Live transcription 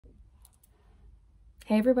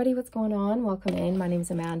Hey everybody, what's going on? Welcome in. My name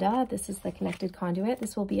is Amanda. This is the Connected Conduit.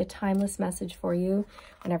 This will be a timeless message for you.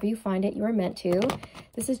 Whenever you find it, you are meant to.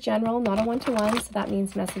 This is general, not a one-to-one, so that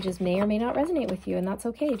means messages may or may not resonate with you, and that's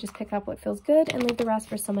okay. Just pick up what feels good and leave the rest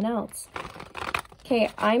for someone else. Okay,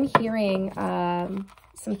 I'm hearing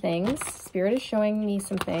some things. Spirit is showing me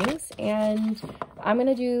some things, and I'm going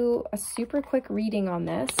to do a super quick reading on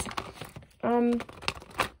this.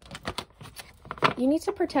 You need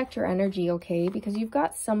to protect your energy, okay? Because you've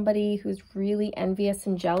got somebody who's really envious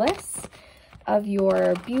and jealous of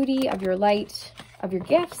your beauty, of your light, of your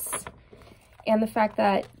gifts, and the fact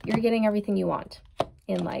that you're getting everything you want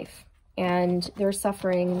in life. And they're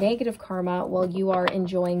suffering negative karma while you are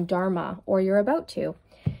enjoying dharma, or you're about to,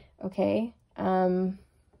 okay?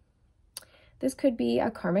 This could be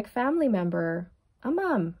a karmic family member, a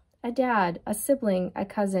mom, a dad, a sibling, a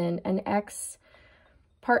cousin, an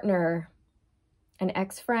ex-partner, an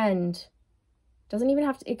ex-friend. Doesn't even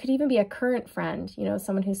have to, it could even be a current friend, you know,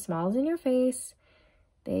 someone who smiles in your face.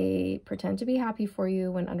 They pretend to be happy for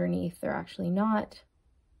you when underneath they're actually not.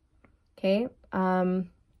 Okay.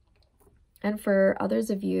 And for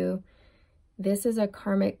others of you, this is a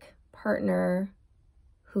karmic partner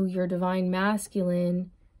who your divine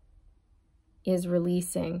masculine is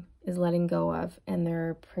releasing, is letting go of, and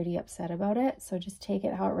they're pretty upset about it. So just take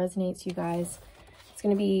it how it resonates, you guys. It's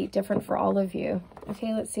going to be different for all of you.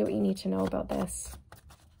 Okay, let's see what you need to know about this.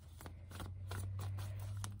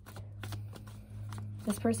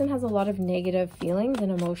 This person has a lot of negative feelings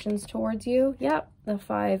and emotions towards you. Yep, the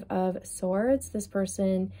Five of Swords. This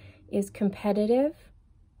person is competitive.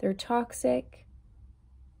 They're toxic.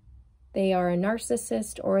 They are a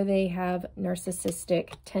narcissist, or they have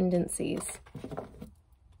narcissistic tendencies.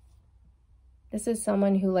 This is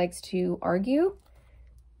someone who likes to argue,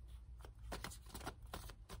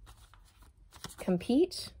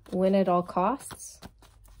 compete, win at all costs,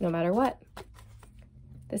 no matter what.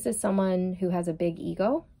 This is someone who has a big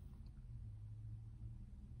ego.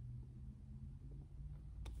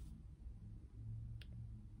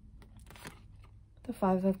 The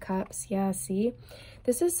Five of Cups, yeah, see?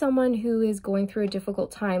 This is someone who is going through a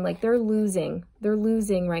difficult time. Like they're losing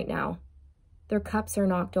right now. Their cups are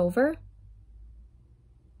knocked over.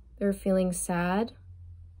 They're feeling sad,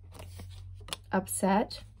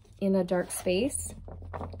 upset, in a dark space.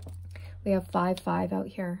 We have 5-5 out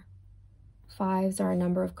here. Fives are a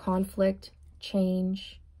number of conflict,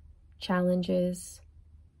 change, challenges,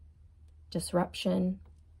 disruption,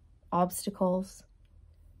 obstacles,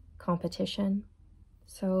 competition.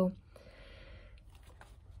 So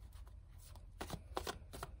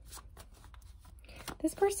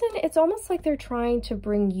this person, it's almost like they're trying to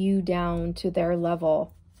bring you down to their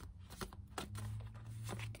level.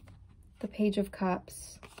 The Page of Cups.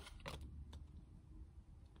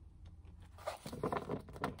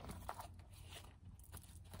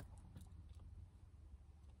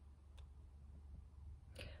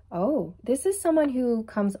 Oh, this is someone who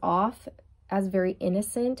comes off as very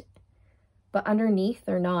innocent, but underneath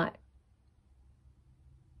they're not.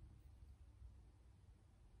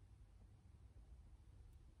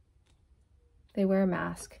 They wear a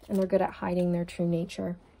mask and they're good at hiding their true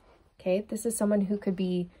nature. Okay, this is someone who could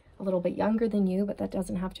be a little bit younger than you, but that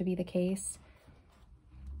doesn't have to be the case.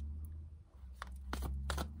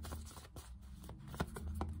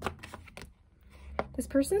 This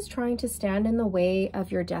person's trying to stand in the way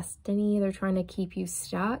of your destiny. They're trying to keep you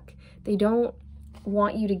stuck. They don't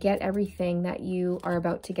want you to get everything that you are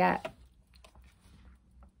about to get,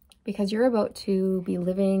 because you're about to be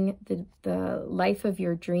living the life of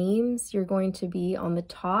your dreams. You're going to be on the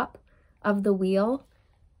top of the wheel.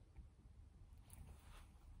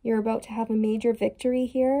 You're about to have a major victory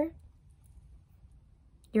here.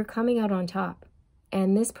 You're coming out on top,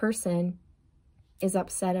 and this person is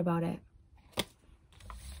upset about it.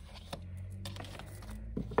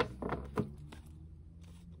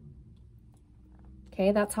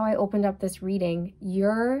 Okay, that's how I opened up this reading.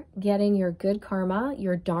 You're getting your good karma,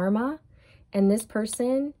 your dharma, and this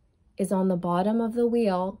person is on the bottom of the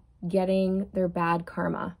wheel getting their bad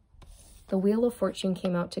karma. The Wheel of Fortune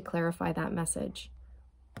came out to clarify that message.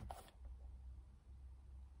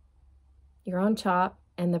 You're on top,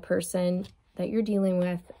 and the person that you're dealing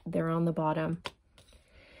with, they're on the bottom.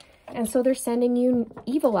 And so they're sending you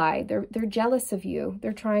evil eye. They're jealous of you.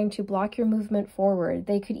 They're trying to block your movement forward.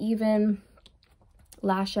 They could even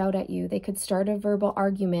lash out at you. They could start a verbal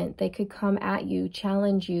argument. They could come at you,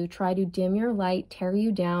 challenge you, try to dim your light, tear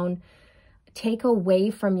you down, take away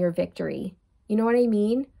from your victory. You know what I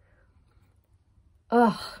mean?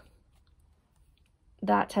 Ugh.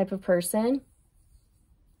 That type of person.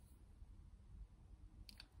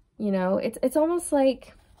 You know, it's almost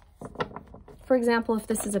like, for example, if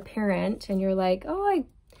this is a parent and you're like, oh, I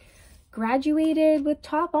graduated with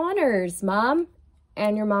top honors, Mom.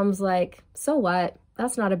 And your mom's like, so what?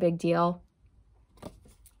 That's not a big deal.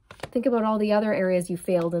 Think about all the other areas you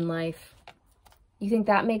failed in life. You think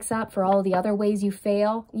that makes up for all the other ways you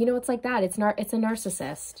fail? You know, it's like that. It's a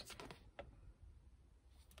narcissist.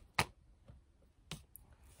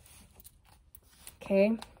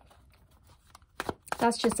 Okay.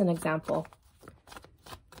 That's just an example.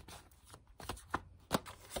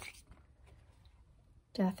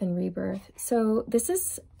 Death and rebirth. So this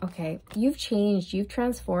is, okay, you've changed, you've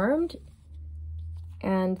transformed,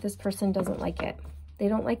 and this person doesn't like it. They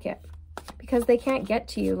don't like it because they can't get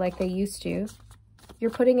to you like they used to. You're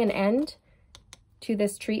putting an end to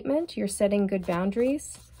this treatment. You're setting good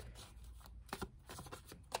boundaries.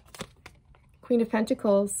 Queen of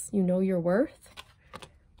Pentacles, you know your worth.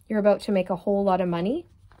 You're about to make a whole lot of money.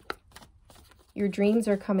 Your dreams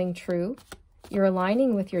are coming true. You're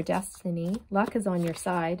aligning with your destiny. Luck is on your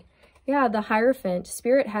side. Yeah, the Hierophant.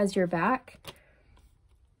 Spirit has your back.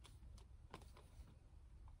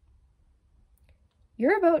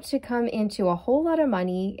 You're about to come into a whole lot of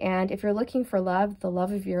money, and if you're looking for love, the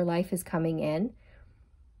love of your life is coming in.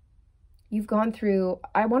 You've gone through,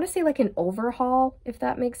 I want to say like an overhaul, if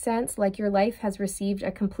that makes sense. Like your life has received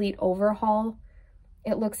a complete overhaul.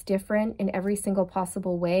 It looks different in every single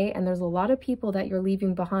possible way, and there's a lot of people that you're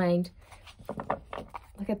leaving behind.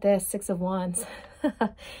 Look at this, Six of Wands.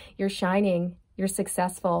 You're shining, you're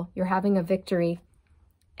successful, you're having a victory,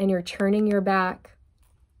 and you're turning your back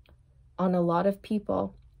on a lot of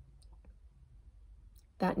people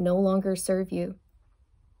that no longer serve you,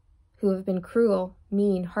 who have been cruel,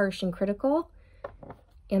 mean, harsh, and critical,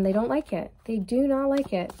 and they don't like it. They do not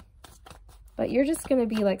like it. But you're just going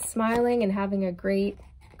to be like smiling and having a great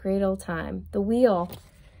old time. The Wheel.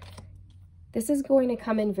 This is going to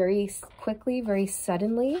come in very quickly, very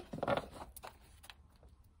suddenly.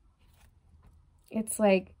 It's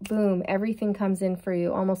like, boom, everything comes in for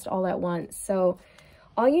you almost all at once. So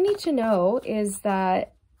all you need to know is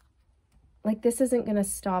that, like, this isn't going to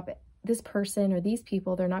stop this person or these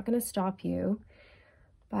people. They're not going to stop you.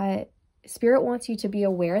 But Spirit wants you to be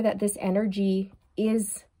aware that this energy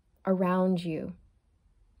is around you.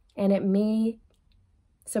 And it may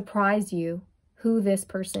surprise you who this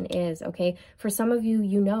person is, okay? For some of you,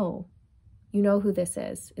 you know who this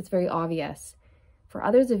is. It's very obvious. For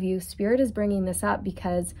others of you, Spirit is bringing this up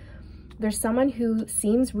because there's someone who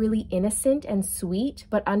seems really innocent and sweet,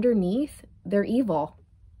 but underneath, they're evil,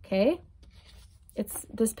 okay? It's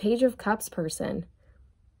this Page of Cups person.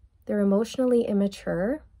 They're emotionally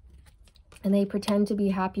immature, and they pretend to be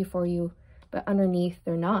happy for you, but underneath,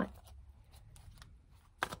 they're not.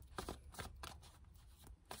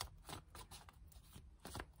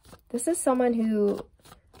 This is someone who,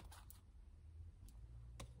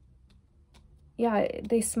 yeah,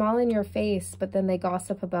 they smile in your face, but then they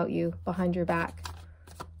gossip about you behind your back.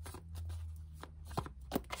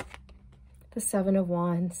 The Seven of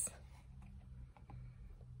Wands.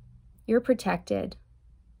 You're protected.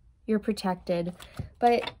 You're protected.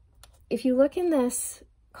 But if you look in this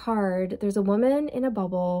card, there's a woman in a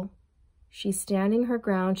bubble. She's standing her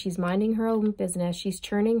ground. She's minding her own business. She's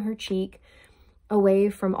turning her cheek away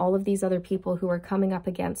from all of these other people who are coming up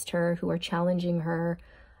against her, who are challenging her,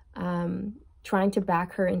 trying to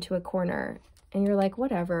back her into a corner. And you're like,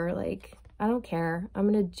 whatever, like, I don't care.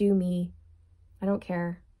 I'm going to do me. I don't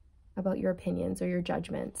care about your opinions or your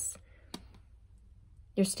judgments.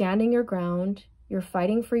 You're standing your ground. You're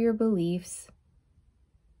fighting for your beliefs.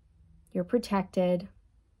 You're protected.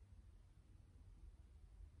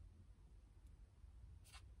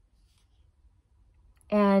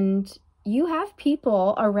 And you have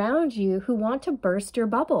people around you who want to burst your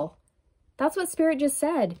bubble. That's what Spirit just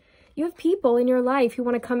said. You have people in your life who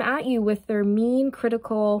want to come at you with their mean,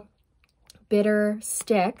 critical, bitter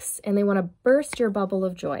sticks, and they want to burst your bubble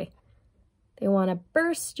of joy. They want to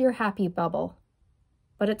burst your happy bubble,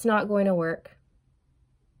 but it's not going to work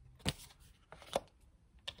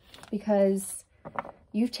because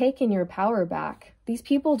you've taken your power back. These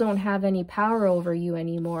people don't have any power over you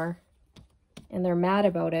anymore, and they're mad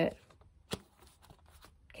about it.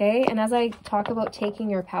 Okay, and as I talk about taking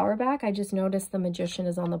your power back, I just noticed the Magician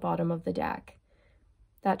is on the bottom of the deck.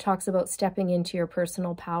 That talks about stepping into your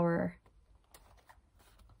personal power.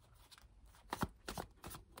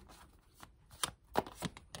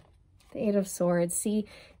 The Eight of Swords. See,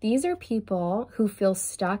 these are people who feel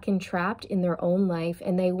stuck and trapped in their own life,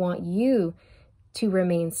 and they want you to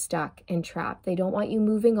remain stuck and trapped. They don't want you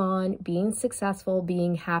moving on, being successful,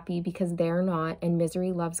 being happy, because they're not, and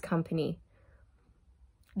misery loves company.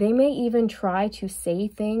 They may even try to say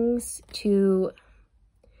things to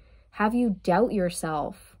have you doubt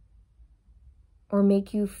yourself or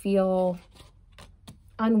make you feel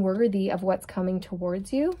unworthy of what's coming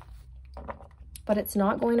towards you, but it's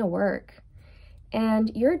not going to work.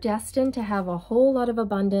 And you're destined to have a whole lot of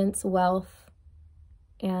abundance, wealth,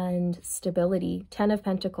 and stability. 10 of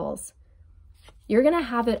Pentacles. You're going to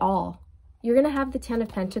have it all. You're going to have the 10 of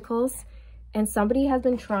Pentacles, and somebody has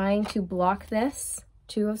been trying to block this.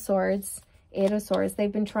 2 of Swords, 8 of Swords.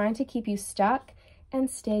 They've been trying to keep you stuck and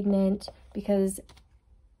stagnant because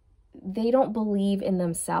they don't believe in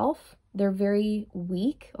themselves. They're very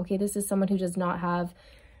weak. Okay, this is someone who does not have,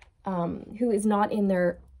 who is not in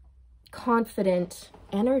their confident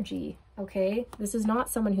energy. Okay, this is not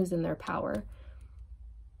someone who's in their power.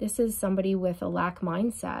 This is somebody with a lack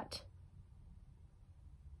mindset.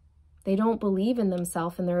 They don't believe in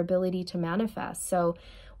themselves and their ability to manifest. So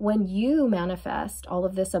when you manifest all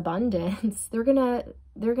of this abundance, they're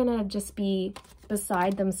gonna just be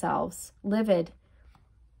beside themselves, livid.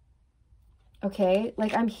 Okay,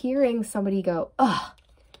 like I'm hearing somebody go, ugh,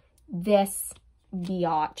 this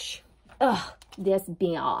biatch. Ugh, this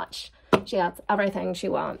biatch. She gets everything she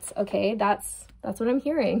wants. Okay, that's what I'm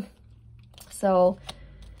hearing. So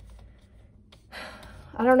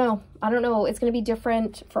I don't know. It's going to be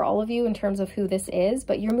different for all of you in terms of who this is,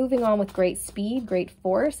 but you're moving on with great speed, great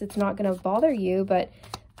force. It's not going to bother you, but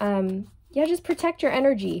yeah, just protect your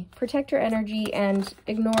energy. Protect your energy and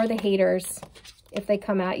ignore the haters if they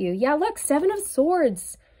come at you. Yeah, look, 7 of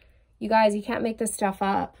Swords. You guys, you can't make this stuff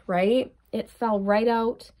up, right? It fell right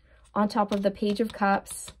out on top of the Page of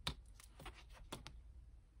Cups.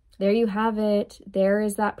 There you have it. There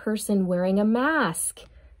is that person wearing a mask.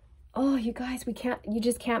 Oh, you guys, you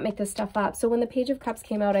just can't make this stuff up. So when the Page of Cups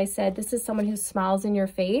came out, I said, this is someone who smiles in your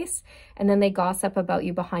face and then they gossip about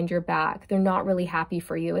you behind your back. They're not really happy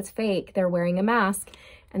for you. It's fake. They're wearing a mask.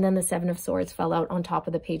 And then the 7 of Swords fell out on top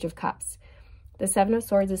of the Page of Cups. The 7 of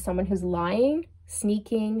Swords is someone who's lying,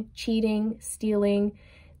 sneaking, cheating, stealing.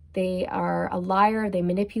 They are a liar. They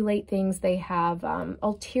manipulate things. They have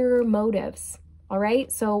ulterior motives. All right.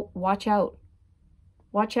 So watch out.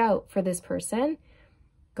 Watch out for this person.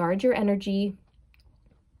 Guard your energy.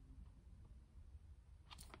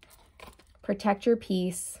 Protect your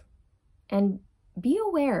peace. And be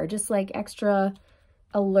aware, just like extra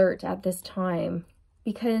alert at this time.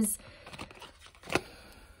 Because,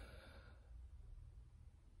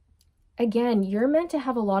 again, you're meant to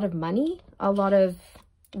have a lot of money, a lot of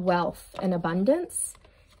wealth and abundance.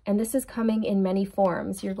 And this is coming in many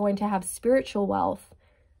forms. You're going to have spiritual wealth,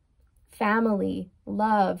 family,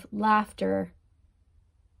 love, laughter,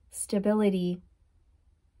 stability.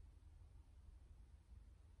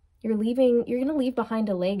 You're going to leave behind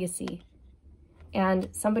a legacy. And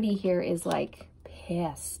somebody here is like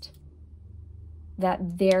pissed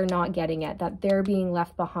that they're not getting it, that they're being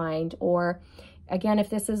left behind. Or again, if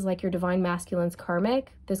this is like your divine masculine's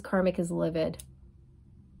karmic, this karmic is livid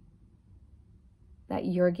that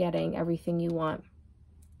you're getting everything you want,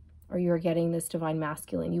 or you're getting this divine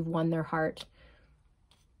masculine. You've won their heart.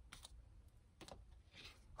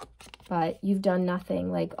 But you've done nothing.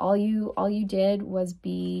 Like all you did was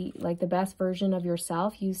be like the best version of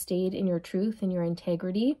yourself. You stayed in your truth and your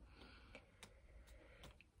integrity.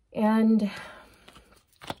 And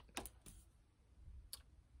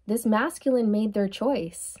this masculine made their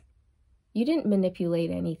choice. You didn't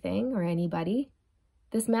manipulate anything or anybody.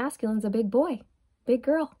 This masculine's a big boy, big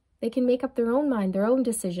girl. They can make up their own mind, their own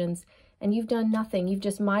decisions. And you've done nothing. You've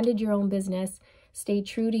just minded your own business, stayed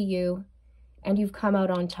true to you. And you've come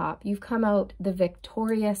out on top. You've come out the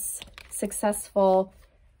victorious, successful,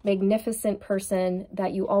 magnificent person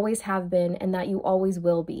that you always have been and that you always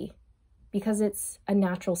will be, because it's a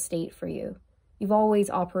natural state for you. You've always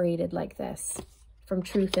operated like this, from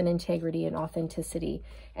truth and integrity and authenticity,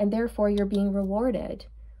 and therefore you're being rewarded,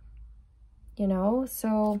 you know?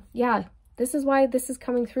 So yeah, this is why this is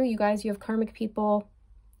coming through, you guys. You have karmic people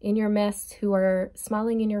in your midst who are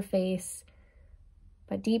smiling in your face,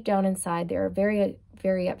 but deep down inside, they're very,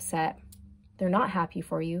 very upset. They're not happy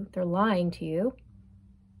for you. They're lying to you.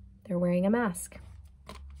 They're wearing a mask.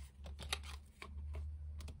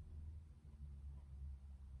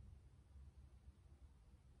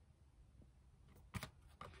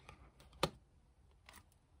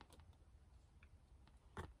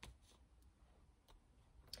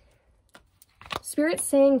 Spirit's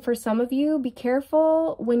saying for some of you, be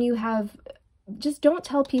careful when you have, just don't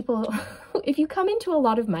tell people. If you come into a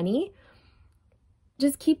lot of money,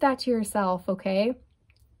 just keep that to yourself, okay?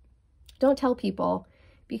 Don't tell people,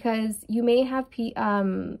 because you may have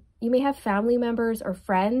family members or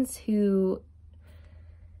friends who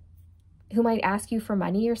who might ask you for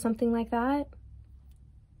money or something like that.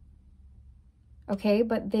 Okay,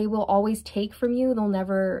 but they will always take from you. They'll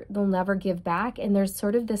never give back. And there's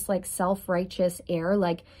sort of this like self-righteous air,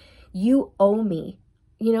 like, you owe me.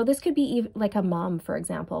 You know, this could be even like a mom, for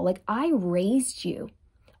example. Like, I raised you.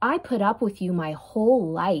 I put up with you my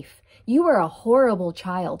whole life. You were a horrible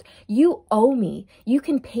child. You owe me. You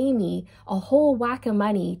can pay me a whole whack of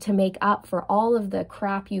money to make up for all of the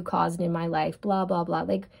crap you caused in my life, blah, blah, blah.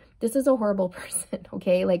 Like, this is a horrible person,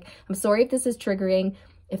 okay? Like, I'm sorry if this is triggering,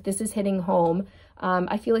 if this is hitting home.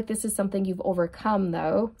 I feel like this is something you've overcome,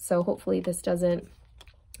 though. So hopefully this doesn't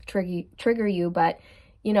trigger you. But,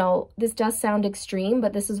 you know, this does sound extreme,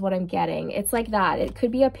 but this is what I'm getting. It's like that. It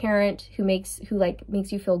could be a parent who makes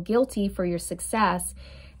you feel guilty for your success,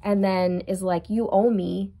 and then is like, you owe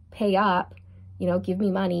me, pay up, you know, give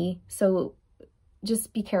me money. So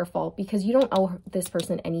just be careful, because you don't owe this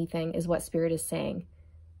person anything, is what Spirit is saying.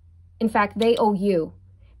 In fact, they owe you.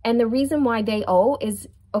 And the reason why they owe is,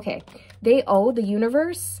 okay, they owe the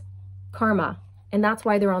universe karma, and that's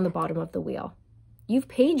why they're on the bottom of the wheel. You've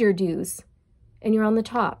paid your dues, and you're on the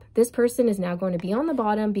top. This person is now going to be on the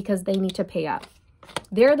bottom because they need to pay up.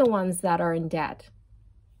 They're the ones that are in debt,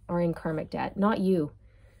 or in karmic debt, not you.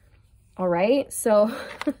 All right, so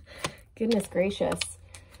goodness gracious.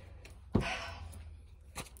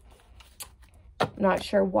 Not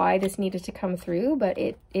sure why this needed to come through, but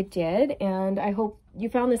it did. And I hope you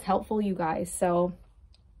found this helpful, you guys. So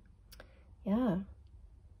yeah,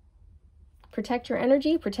 protect your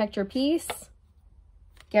energy, protect your peace,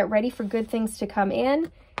 get ready for good things to come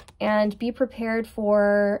in, and be prepared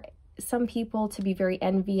for some people to be very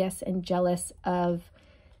envious and jealous of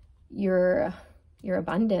your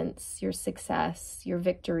abundance, your success, your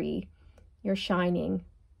victory, your shining.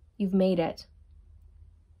 You've made it.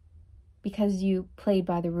 Because you played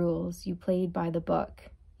by the rules, you played by the book,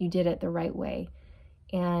 you did it the right way,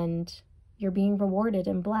 and you're being rewarded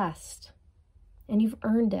and blessed, and you've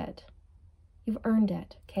earned it. You've earned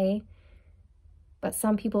it, okay? But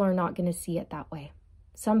some people are not going to see it that way.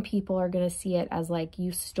 Some people are going to see it as like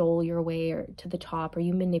you stole your way or to the top, or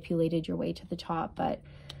you manipulated your way to the top, but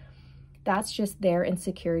that's just their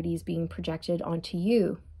insecurities being projected onto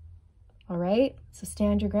you. All right? So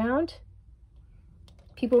stand your ground.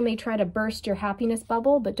 People may try to burst your happiness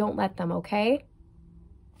bubble, but don't let them, okay?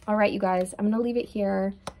 All right, you guys, I'm going to leave it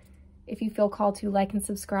here. If you feel called to like and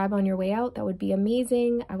subscribe on your way out, that would be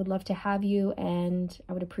amazing. I would love to have you, and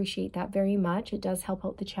I would appreciate that very much. It does help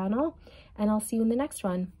out the channel, and I'll see you in the next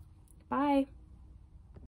one. Bye.